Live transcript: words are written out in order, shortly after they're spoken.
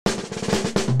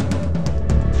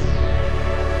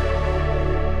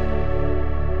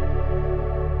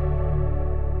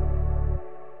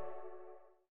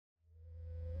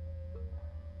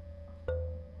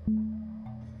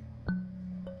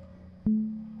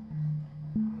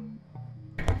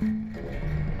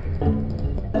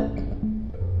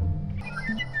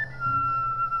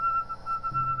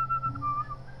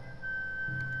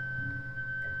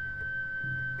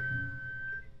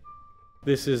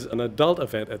This is an adult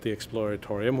event at the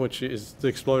Exploratorium, which is, the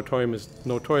Exploratorium is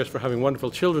notorious for having wonderful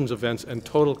children's events and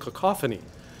total cacophony.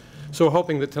 So we're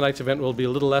hoping that tonight's event will be a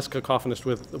little less cacophonous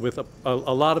with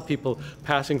a lot of people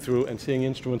passing through and seeing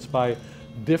instruments by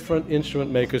different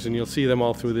instrument makers, and you'll see them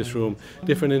all through this room,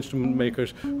 different instrument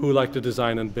makers who like to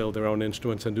design and build their own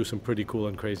instruments and do some pretty cool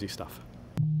and crazy stuff.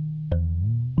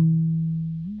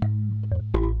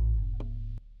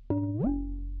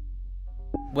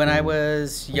 When I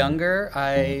was younger,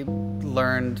 I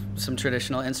learned some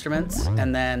traditional instruments,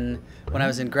 and then when I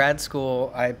was in grad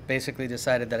school, I basically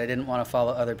decided that I didn't want to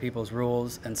follow other people's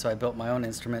rules, and so I built my own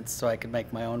instruments so I could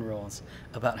make my own rules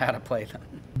about how to play them.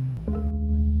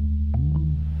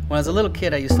 When I was a little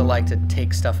kid, I used to like to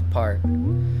take stuff apart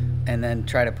and then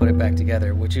try to put it back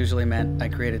together, which usually meant I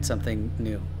created something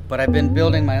new. But I've been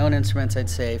building my own instruments, I'd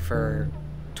say, for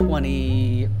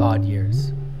 20-odd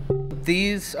years.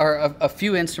 These are a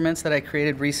few instruments that I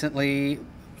created recently,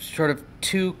 sort of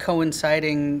two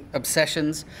coinciding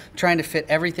obsessions, trying to fit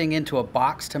everything into a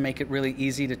box to make it really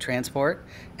easy to transport,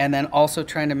 and then also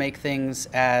trying to make things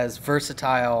as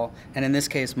versatile, and in this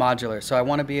case, modular. So I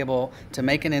want to be able to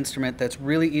make an instrument that's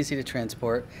really easy to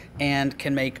transport and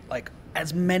can make like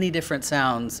as many different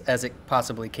sounds as it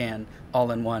possibly can, all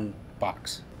in one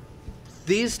box.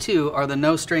 These two are the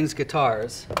no strings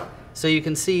guitars. So you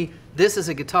can see this is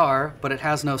a guitar, but it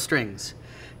has no strings.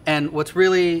 And what's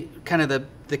really kind of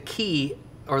the key,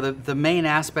 or the main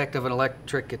aspect of an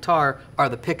electric guitar, are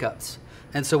the pickups.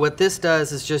 And so what this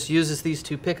does is just uses these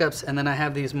two pickups, and then I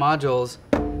have these modules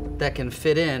that can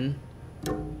fit in,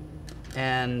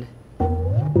 and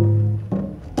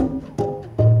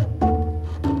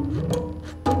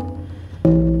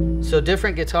so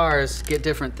different guitars get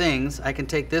different things. I can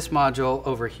take this module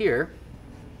over here,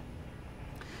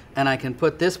 and I can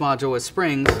put this module with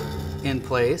springs in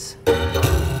place.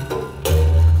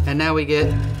 And now we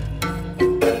get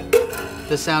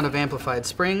the sound of amplified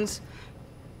springs,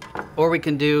 or we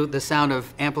can do the sound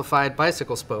of amplified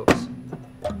bicycle spokes.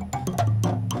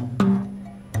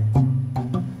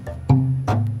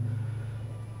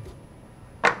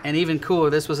 And even cooler,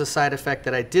 this was a side effect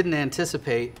that I didn't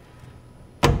anticipate.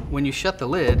 When you shut the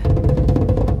lid,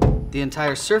 the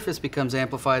entire surface becomes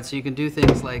amplified, so you can do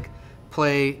things like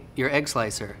play your egg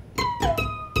slicer.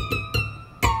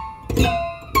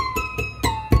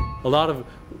 A lot of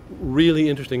really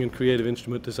interesting and creative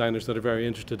instrument designers that are very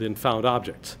interested in found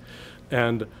objects.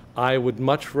 And I would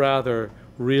much rather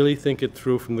really think it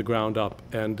through from the ground up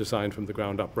and design from the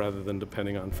ground up rather than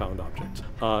depending on found objects.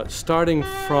 Starting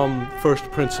from first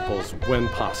principles when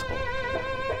possible.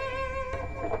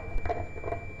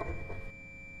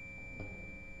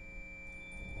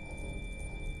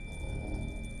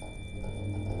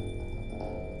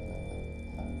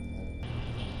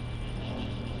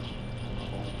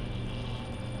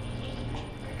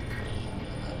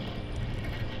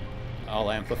 I'll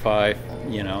amplify,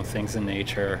 you know, things in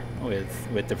nature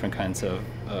with different kinds of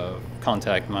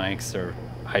contact mics or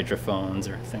hydrophones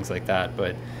or things like that.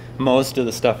 But most of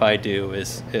the stuff I do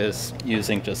is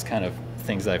using just kind of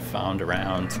things I've found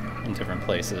around in different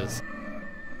places.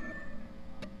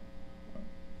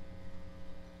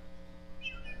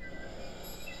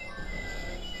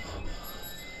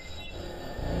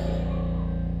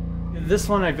 This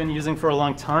one I've been using for a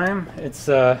long time. It's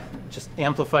just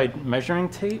amplified measuring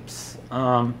tapes.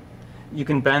 You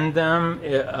can bend them,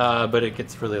 but it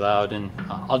gets really loud, and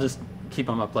I'll just keep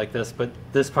them up like this. But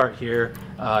this part here,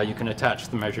 you can attach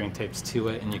the measuring tapes to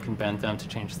it, and you can bend them to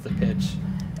change the pitch.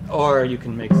 Or you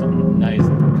can make some nice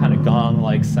kind of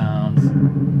gong-like sounds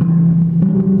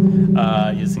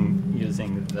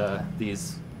using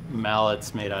these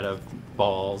mallets made out of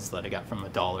balls that I got from a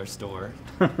dollar store.